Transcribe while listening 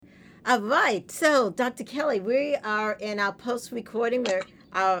All right. So, Dr. Kelly, we are in our post recording, we're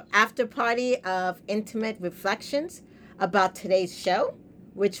our after party of intimate reflections about today's show,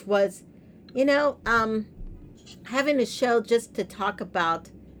 which was, you know, having a show just to talk about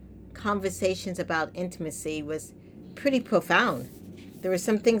conversations about intimacy was pretty profound. There were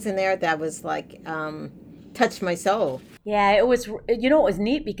some things in there that was like, touched my soul. Yeah, it was, it was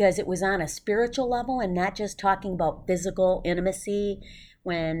neat because it was on a spiritual level and not just talking about physical intimacy.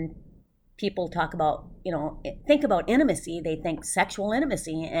 When people talk about, think about intimacy, they think sexual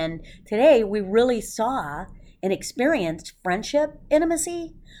intimacy. And today we really saw and experienced friendship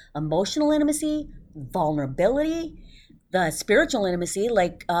intimacy, emotional intimacy, vulnerability, the spiritual intimacy.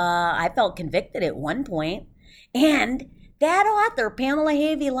 Like, I felt convicted at one point. And that author, Pamela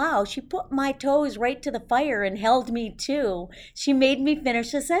Havey Lau, she put my toes right to the fire and held me too. She made me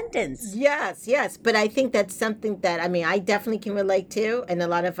finish a sentence. Yes, yes. But I think that's something that, I mean, I definitely can relate to, and a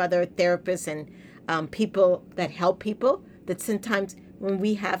lot of other therapists and people that help people, that sometimes when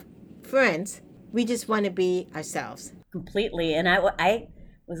we have friends, we just want to be ourselves. Completely. And I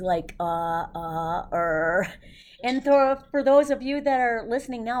was like, And for those of you that are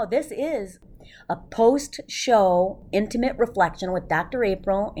listening now, this is a post-show intimate reflection with Dr.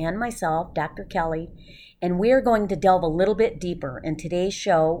 April and myself, Dr. Kelly, and we're going to delve a little bit deeper. And today's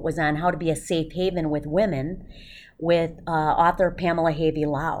show was on how to be a safe haven with women with author Pamela Havey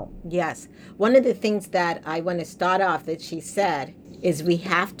Lau. Yes. One of the things that I want to start off that she said is we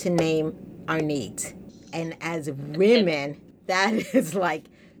have to name our needs. And as women, that is like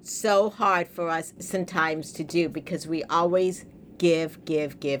so hard for us sometimes to do because we always give.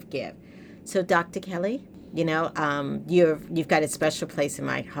 So, Dr. Kelly, you've got a special place in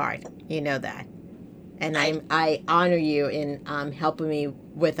my heart. You know that, and I honor you in helping me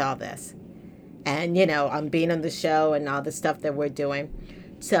with all this, and I'm being on the show and all the stuff that we're doing.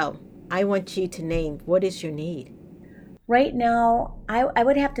 So, I want you to name what is your need. Right now, I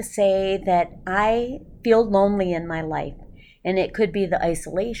would have to say that I feel lonely in my life, and it could be the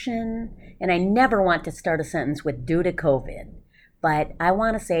isolation. And I never want to start a sentence with due to COVID. But I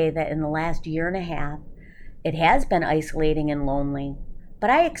want to say that in the last year and a half, it has been isolating and lonely. But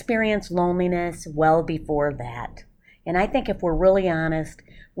I experienced loneliness well before that. And I think if we're really honest,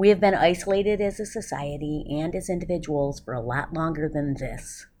 we have been isolated as a society and as individuals for a lot longer than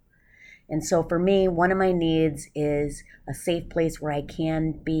this. And so for me, one of my needs is a safe place where I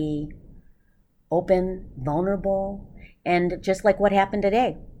can be open, vulnerable, and just like what happened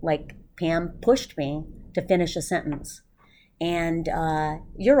today, like Pam pushed me to finish a sentence. And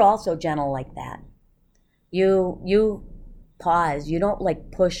you're also gentle like that. You pause. You don't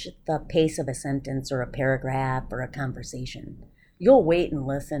like push the pace of a sentence or a paragraph or a conversation. You'll wait and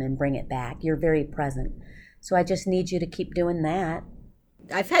listen and bring it back. You're very present. So I just need you to keep doing that.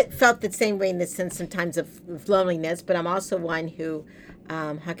 I've felt the same way in the sense sometimes of loneliness, but I'm also one who,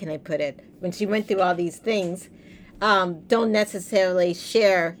 how can I put it? When she went through all these things, don't necessarily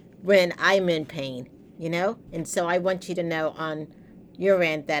share when I'm in pain. And so I want you to know on your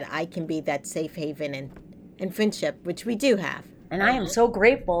end that I can be that safe haven and friendship, which we do have. And I am so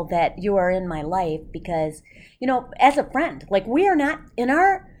grateful that you are in my life because, as a friend, like we are not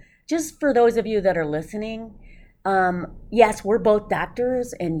just for those of you that are listening, yes, we're both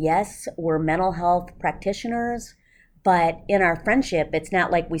doctors and yes, we're mental health practitioners. But in our friendship, it's not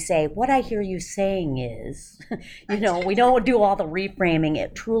like we say, what I hear you saying is, we don't do all the reframing.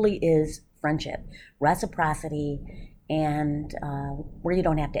 It truly is friendship, reciprocity, and where you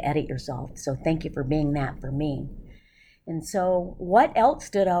don't have to edit yourself. So thank you for being that for me. And so what else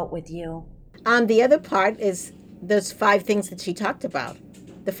stood out with you? The other part is those 5 things that she talked about,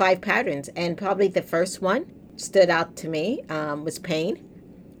 the 5 patterns. And probably the first one stood out to me was pain.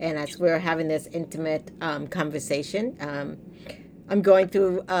 And as we're having this intimate conversation, I'm going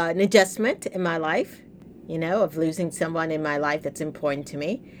through an adjustment in my life, of losing someone in my life that's important to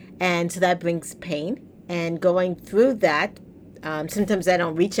me. And so that brings pain. And going through that, sometimes I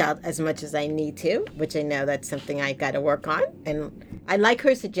don't reach out as much as I need to, which I know that's something I got to work on. And I like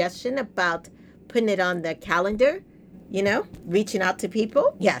her suggestion about putting it on the calendar, reaching out to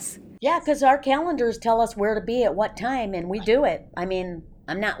people. Yes. Yeah, because our calendars tell us where to be at what time, and we do it. I mean,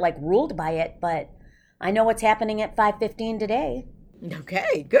 I'm not like ruled by it, but I know what's happening at 5:15 today.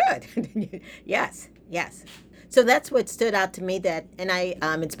 Okay, good. Yes. So that's what stood out to me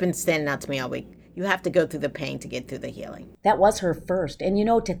it's been standing out to me all week. You have to go through the pain to get through the healing. That was her first. And,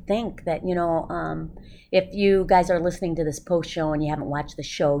 to think that, if you guys are listening to this post show and you haven't watched the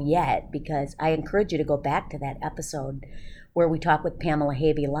show yet, because I encourage you to go back to that episode where we talk with Pamela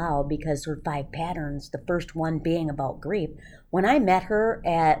Havey Lau, because her 5 patterns, the first one being about grief. When I met her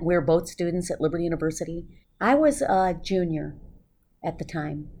we were both students at Liberty University. I was a junior at the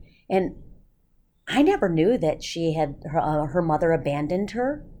time, and I never knew that her mother abandoned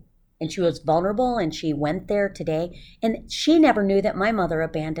her, and she was vulnerable, and she went there today, and she never knew that my mother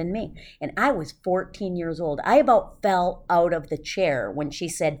abandoned me. And I was 14 years old. I about fell out of the chair when she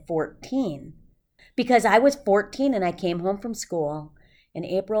said 14, because I was 14 and I came home from school in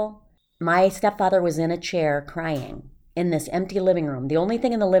April. My stepfather was in a chair crying in this empty living room. The only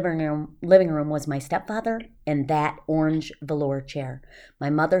thing in the living room was my stepfather and that orange velour chair. My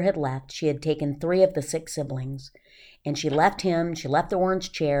mother had left. She had taken 3 of the 6 siblings, and she left him. She left the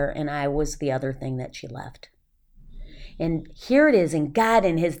orange chair, and I was the other thing that she left. And here it is in God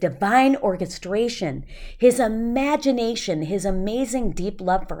and his divine orchestration, his imagination, his amazing deep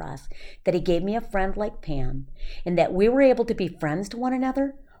love for us, that he gave me a friend like Pam, and that we were able to be friends to one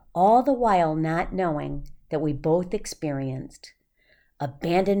another, all the while not knowing that we both experienced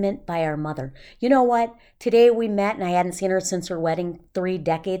abandonment by our mother. You know what? Today we met, and I hadn't seen her since her wedding 3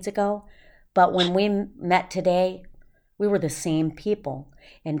 decades ago. But when we met today, we were the same people.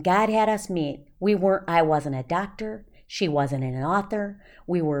 And God had us meet. I wasn't a doctor. She wasn't an author.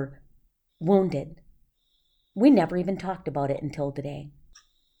 We were wounded. We never even talked about it until today.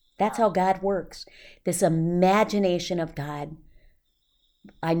 That's how God works. This imagination of God.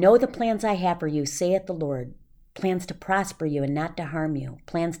 I know the plans I have for you, saith the Lord. Plans to prosper you and not to harm you.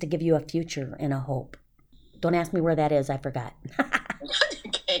 Plans to give you a future and a hope. Don't ask me where that is. I forgot.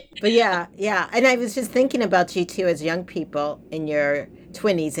 Okay. But yeah. And I was just thinking about you too as young people in your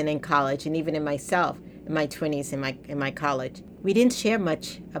 20s and in college, and even in myself in my 20s in my college. We didn't share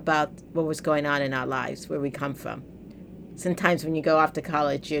much about what was going on in our lives, where we come from. Sometimes when you go off to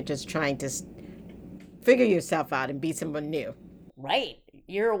college, you're just trying to figure yourself out and be someone new. Right.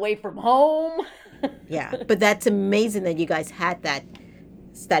 You're away from home. Yeah, but that's amazing that you guys had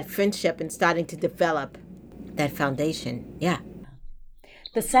that friendship and starting to develop that foundation. Yeah.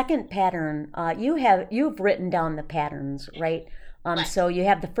 The second pattern, you've written down the patterns, right? So you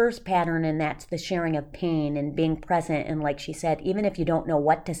have the first pattern, and that's the sharing of pain and being present. And like she said, even if you don't know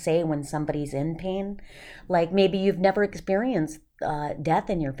what to say when somebody's in pain, like maybe you've never experienced death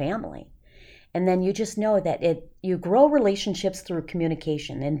in your family. And then you just know that you grow relationships through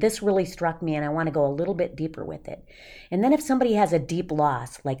communication. And this really struck me, and I want to go a little bit deeper with it. And then if somebody has a deep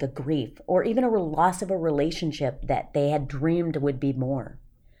loss, like a grief, or even a loss of a relationship that they had dreamed would be more,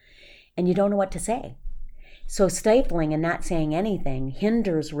 and you don't know what to say. So stifling and not saying anything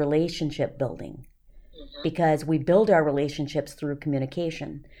hinders relationship building, because we build our relationships through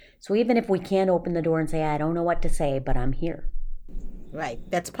communication. So even if we can't open the door and say, I don't know what to say, but I'm here. Right.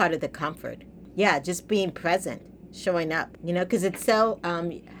 That's part of the comfort. Yeah, just being present, showing up, because it's so, how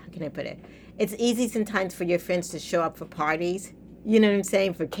can I put it? It's easy sometimes for your friends to show up for parties, you know what I'm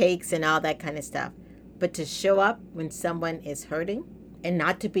saying, for cakes and all that kind of stuff. But to show up when someone is hurting and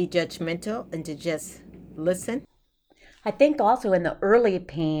not to be judgmental and to just listen. I think also in the early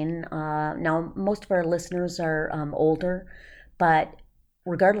pain, now most of our listeners are older, but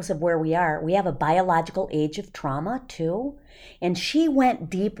regardless of where we are, we have a biological age of trauma too. And she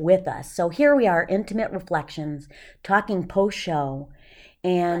went deep with us. So here we are, intimate reflections, talking post-show.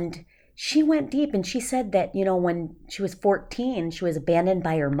 And she went deep, and she said that, when she was 14, she was abandoned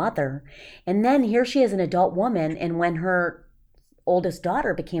by her mother. And then here she is, an adult woman. And when her oldest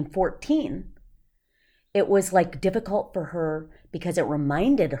daughter became 14, it was like difficult for her because it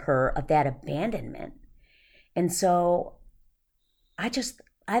reminded her of that abandonment. And so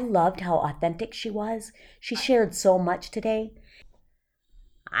I loved how authentic she was. She shared so much today.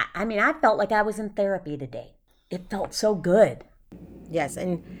 I mean, I felt like I was in therapy today. It felt so good. Yes,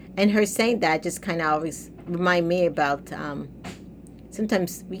 and her saying that just kind of always remind me about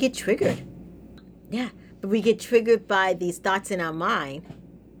sometimes we get triggered. Yeah, but we get triggered by these thoughts in our mind.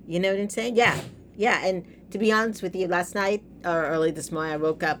 You know what I'm saying? Yeah, and to be honest with you, last night or early this morning, I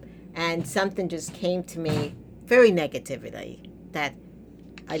woke up and something just came to me very negatively, that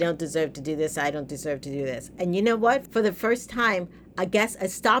I don't deserve to do this, I don't deserve to do this. And you know what? For the first time, I guess a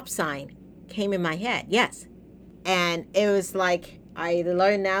stop sign came in my head. Yes. And it was like, I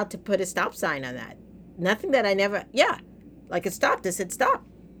learned now to put a stop sign on that. Nothing that I never, like a stop. This said stop.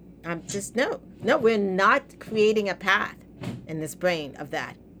 I'm just, no, we're not creating a path in this brain of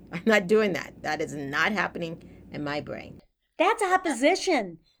that. I'm not doing that. That is not happening in my brain. That's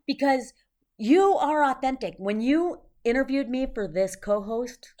opposition, because you are authentic. When you interviewed me for this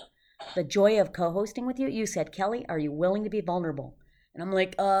co-host, the joy of co-hosting with you, you said, Kelly, are you willing to be vulnerable? And I'm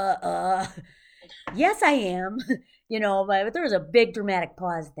like, Yes, I am. But there was a big dramatic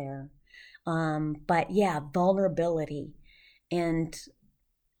pause there. But yeah, vulnerability. And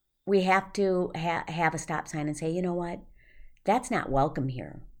we have to have a stop sign and say, you know what? That's not welcome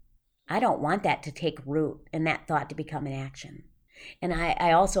here. I don't want that to take root and that thought to become an action. And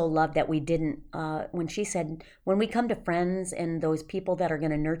I also love that we didn't, when she said, when we come to friends and those people that are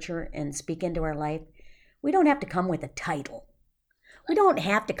going to nurture and speak into our life, we don't have to come with a title. We don't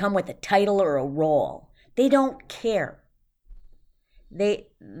have to come with a title or a role. They don't care.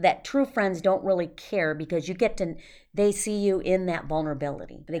 That true friends don't really care because they see you in that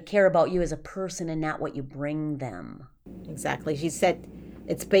vulnerability. They care about you as a person and not what you bring them. Exactly. She said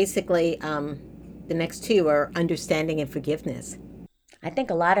it's basically the next two are understanding and forgiveness. I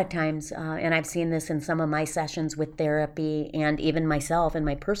think a lot of times, and I've seen this in some of my sessions with therapy and even myself in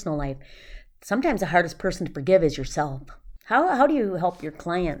my personal life, sometimes the hardest person to forgive is yourself. How do you help your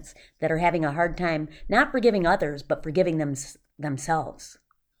clients that are having a hard time not forgiving others, but forgiving themselves?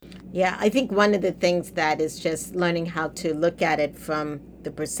 Yeah, I think one of the things that is just learning how to look at it from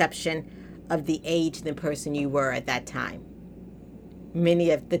the perception of the age and the person you were at that time. Many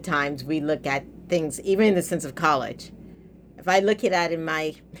of the times we look at things, even in the sense of college. If I look at it in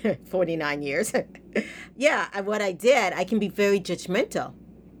my 49 years, what I did, I can be very judgmental.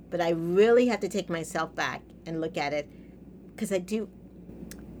 But I really have to take myself back and look at it because I do.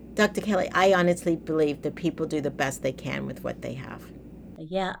 Dr. Kelly, I honestly believe that people do the best they can with what they have.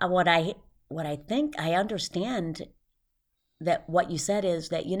 Yeah, what I think I understand that what you said is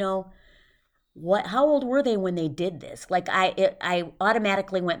that, how old were they when they did this? Like I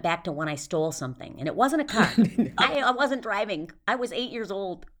automatically went back to when I stole something, and it wasn't a car. I wasn't driving. I was 8 years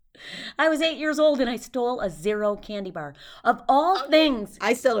old. And I stole a Zero candy bar. Of all things.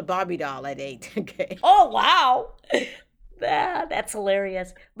 I stole a Barbie doll at 8. Okay. Oh, wow. That's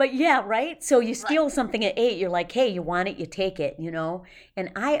hilarious. But yeah, right? So you steal something at 8, you're like, hey, you want it, you take it,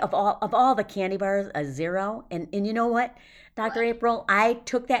 And I, of all the candy bars, a Zero. And you know what, Dr. April, I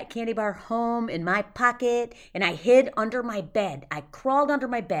took that candy bar home in my pocket and I hid under my bed. I crawled under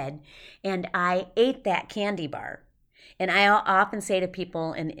my bed and I ate that candy bar. And I often say to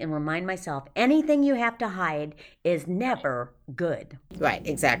people and remind myself, anything you have to hide is never good. Right,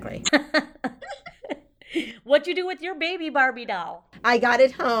 exactly. What'd you do with your baby Barbie doll? I got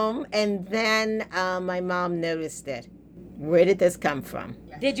it home and then my mom noticed it. Where did this come from?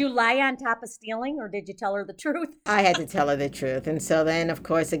 Did you lie on top of stealing or did you tell her the truth? I had to tell her the truth. And so then, of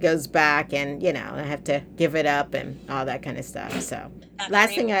course, it goes back and, I have to give it up and all that kind of stuff. So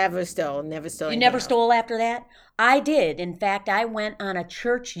last thing I ever stole, never stole. You never stole after that? I did. In fact, I went on a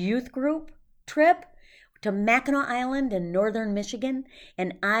church youth group trip to Mackinac Island in northern Michigan,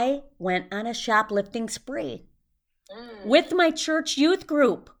 and I went on a shoplifting spree with my church youth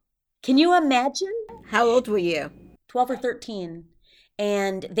group. Can you imagine? How old were you? 12 or 13.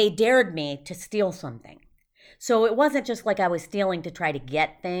 And they dared me to steal something. So it wasn't just like I was stealing to try to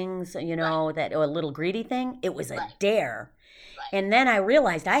get things, that a little greedy thing. It was a dare. And then I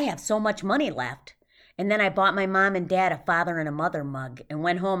realized I have so much money left. And then I bought my mom and dad a father and a mother mug and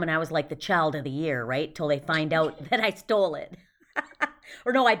went home and I was like the child of the year, right? Till they find out that I stole it.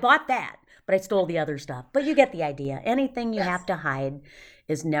 Or no, I bought that, but I stole the other stuff. But you get the idea. Anything you have to hide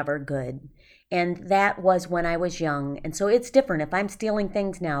is never good. And that was when I was young. And so it's different. If I'm stealing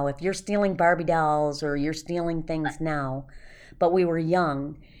things now, if you're stealing Barbie dolls or you're stealing things now, but we were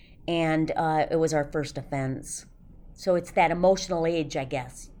young and it was our first offense. So it's that emotional age, I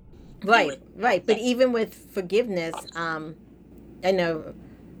guess. Right. But even with forgiveness, I know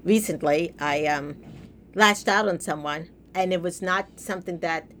recently I lashed out on someone and it was not something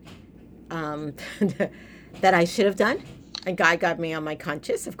that that I should have done. And God got me on my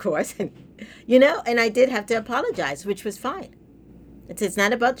conscience, of course. And, and I did have to apologize, which was fine. It's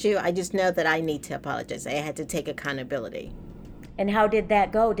not about you. I just know that I need to apologize. I had to take accountability. And how did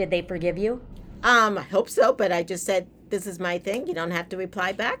that go? Did they forgive you? I hope so, but I just said, this is my thing. You don't have to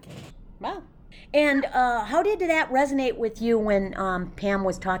reply back. Wow. And how did that resonate with you when Pam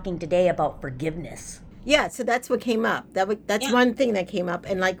was talking today about forgiveness? Yeah, so that's what came up. That's one thing that came up,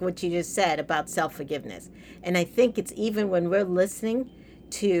 and like what you just said about self-forgiveness. And I think it's even when we're listening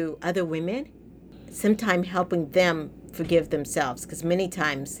to other women, sometimes helping them forgive themselves. Because many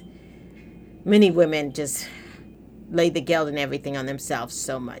times, many women just lay the guilt and everything on themselves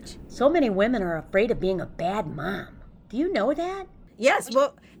so much. So many women are afraid of being a bad mom. Do you know that? Yes,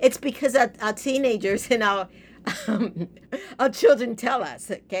 well, it's because our teenagers and our children tell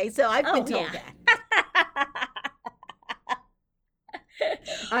us, okay? So I've been told that.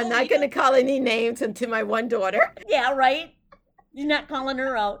 I'm not going to call any names to my one daughter. Yeah, right? You're not calling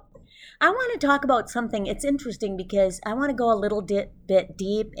her out. I want to talk about something. It's interesting because I want to go a little bit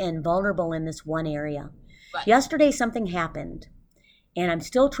deep and vulnerable in this one area. Right. Yesterday, something happened, and I'm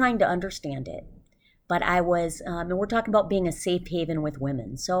still trying to understand it. But I was, and we're talking about being a safe haven with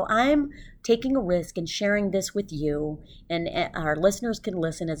women. So I'm taking a risk and sharing this with you, and our listeners can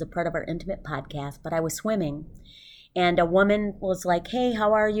listen as a part of our intimate podcast. But I was swimming, and a woman was like, "Hey,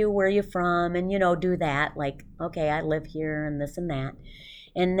 how are you? Where are you from?" And, do that. Like, okay, I live here and this and that.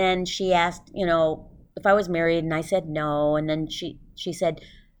 And then she asked, if I was married, and I said no. And then she said,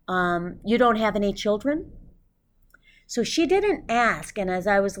 you don't have any children? So she didn't ask, and as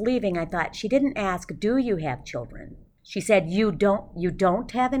I was leaving, I thought, she didn't ask, do you have children? She said, you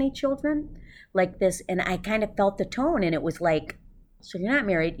don't have any children? Like this, and I kind of felt the tone, and it was like, so you're not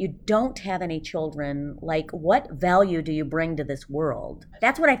married, you don't have any children, like what value do you bring to this world?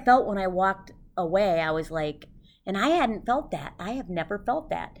 That's what I felt when I walked away. I was like, and I hadn't felt that. I have never felt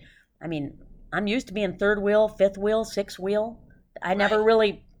that. I mean, I'm used to being third wheel, fifth wheel, sixth wheel. I never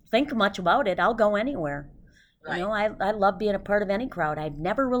really think much about it. I'll go anywhere. Right. I love being a part of any crowd. I've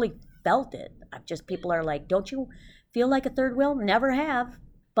never really felt it. People are like, don't you feel like a third wheel? Never have.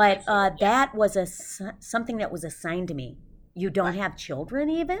 But that was something that was assigned to me. You don't have children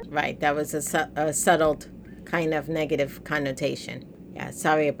even? Right. That was a subtle kind of negative connotation. Yeah,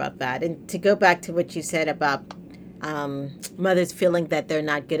 sorry about that. And to go back to what you said about mothers feeling that they're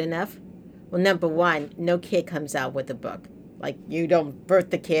not good enough. Well, number one, no kid comes out with a book. Like, you don't birth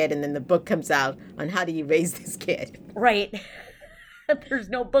the kid and then the book comes out on how do you raise this kid. Right. There's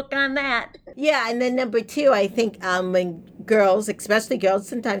no book on that. Yeah, and then number two, I think when girls, especially girls,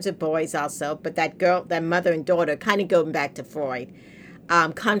 sometimes with boys also, but that mother and daughter, kind of going back to Freud,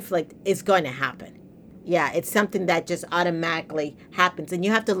 conflict is going to happen. Yeah, it's something that just automatically happens. And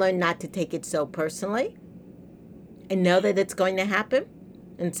you have to learn not to take it so personally and know that it's going to happen.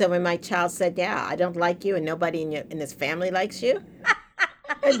 And so when my child said, yeah, I don't like you and nobody in this family likes you.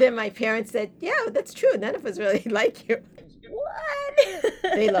 And then my parents said, yeah, that's true. None of us really like you.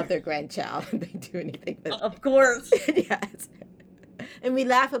 What? They love their grandchild. They do anything. Of course. Yes. And we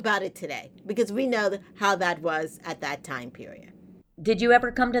laugh about it today because we know how that was at that time period. Did you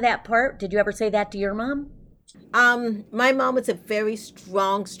ever come to that part? Did you ever say that to your mom? My mom was a very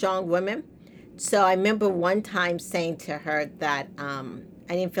strong woman. So I remember one time saying to her that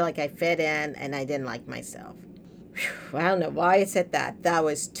I didn't feel like I fit in and I didn't like myself. Whew, I don't know why I said that. That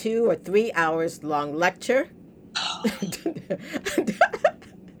was 2 or 3 hours long lecture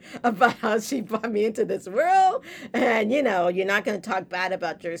about how she brought me into this world. And, you're not going to talk bad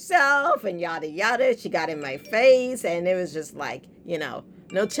about yourself and yada, yada. She got in my face and it was just like,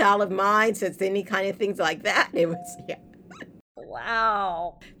 no child of mine says any kind of things like that. It was, yeah.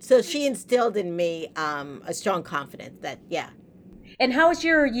 Wow. So she instilled in me a strong confidence that, yeah. And how is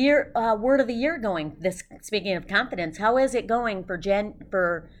your word of the year going? Speaking of confidence, how is it going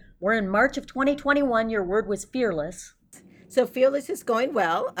for we're in March of 2021. Your word was fearless. So fearless is going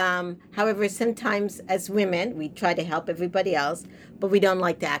well. However, sometimes as women, we try to help everybody else, but we don't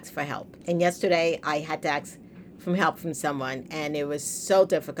like to ask for help. And yesterday I had to ask for help from someone, and it was so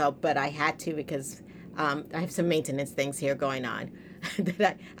difficult, but I had to because I have some maintenance things here going on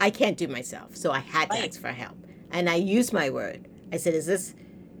that I can't do myself. So I had to ask for help. And I used my word. I said, is this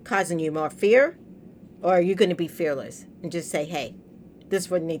causing you more fear, or are you going to be fearless? And just say, hey, this is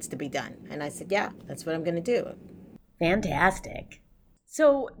what needs to be done. And I said, yeah, that's what I'm going to do. Fantastic.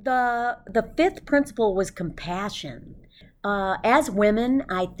 So the fifth principle was compassion. As women,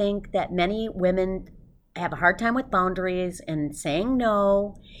 I think that many women have a hard time with boundaries and saying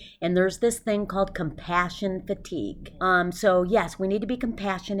no. And there's this thing called compassion fatigue. So yes, we need to be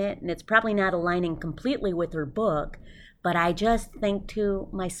compassionate, and it's probably not aligning completely with her book, but I just think to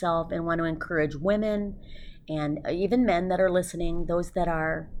myself and want to encourage women and even men that are listening, those that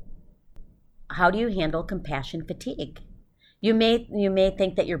are, how do you handle compassion fatigue? You may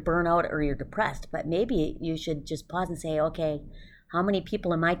think that you're burnout or you're depressed, but maybe you should just pause and say, okay, how many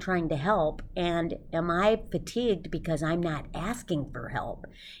people am I trying to help? And am I fatigued because I'm not asking for help?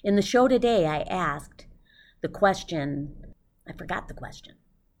 In the show today, I asked the question, I forgot the question.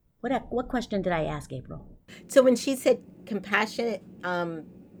 What question did I ask, April? So when she said compassionate, and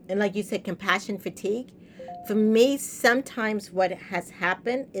like you said, compassion fatigue, for me, sometimes what has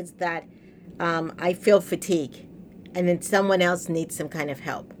happened is that I feel fatigue, and then someone else needs some kind of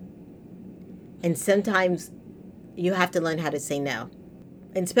help. And sometimes you have to learn how to say no.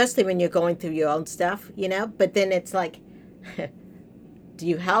 And especially when you're going through your own stuff, but then it's like, do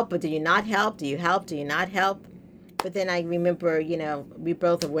you help or do you not help? Do you help? Do you not help? But then I remember, we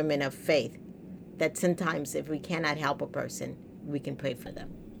both are women of faith, that sometimes if we cannot help a person, we can pray for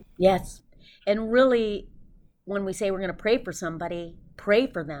them. Yes. And really, when we say we're going to pray for somebody, pray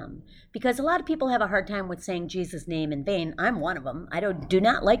for them. Because a lot of people have a hard time with saying Jesus' name in vain. I'm one of them. I do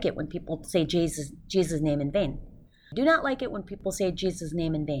not like it when people say Jesus' name in vain. Do not like it when people say Jesus'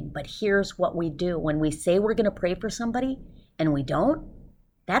 name in vain. But here's what we do. When we say we're going to pray for somebody and we don't,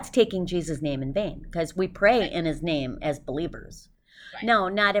 that's taking Jesus' name in vain, because we pray in his name as believers. Right. No,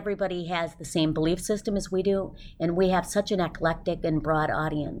 not everybody has the same belief system as we do, and we have such an eclectic and broad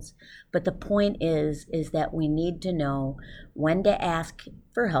audience. But the point is that we need to know when to ask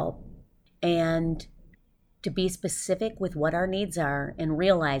for help and to be specific with what our needs are and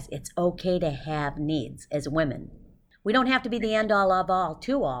realize it's okay to have needs as women. We don't have to be the end all of all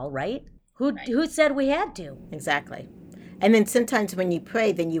to all, right? Who said we had to? Exactly. And then sometimes when you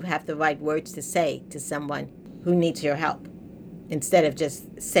pray, then you have the right words to say to someone who needs your help instead of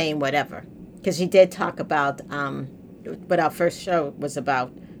just saying whatever. Because you did talk about what our first show was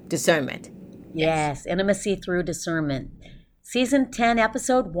about, discernment. Yes, intimacy through discernment. Season 10,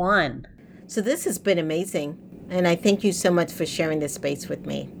 episode 1. So this has been amazing. And I thank you so much for sharing this space with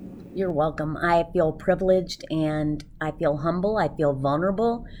me. You're welcome. I feel privileged and I feel humble. I feel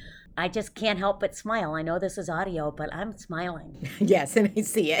vulnerable. I just can't help but smile. I know this is audio, but I'm smiling. Yes, and I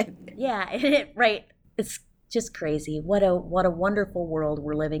see it. Yeah, right. It's just crazy. What a wonderful world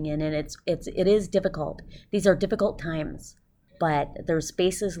we're living in, and it is difficult. These are difficult times, but there's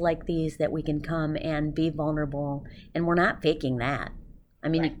spaces like these that we can come and be vulnerable, and we're not faking that. I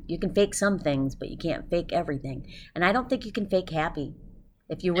mean, right. you can fake some things, but you can't fake everything. And I don't think you can fake happy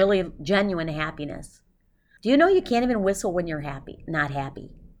if you really genuine happiness. Do you know you can't even whistle when you're happy, not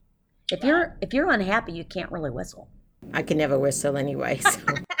happy? If you're unhappy, you can't really whistle. I can never whistle anyway. So.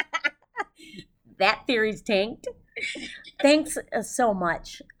 That theory's tanked. Thanks so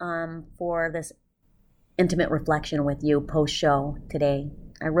much for this intimate reflection with you post-show today.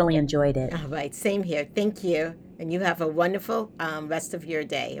 I really enjoyed it. All right, same here. Thank you. And you have a wonderful rest of your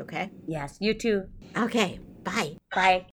day, okay? Yes, you too. Okay, bye. Bye.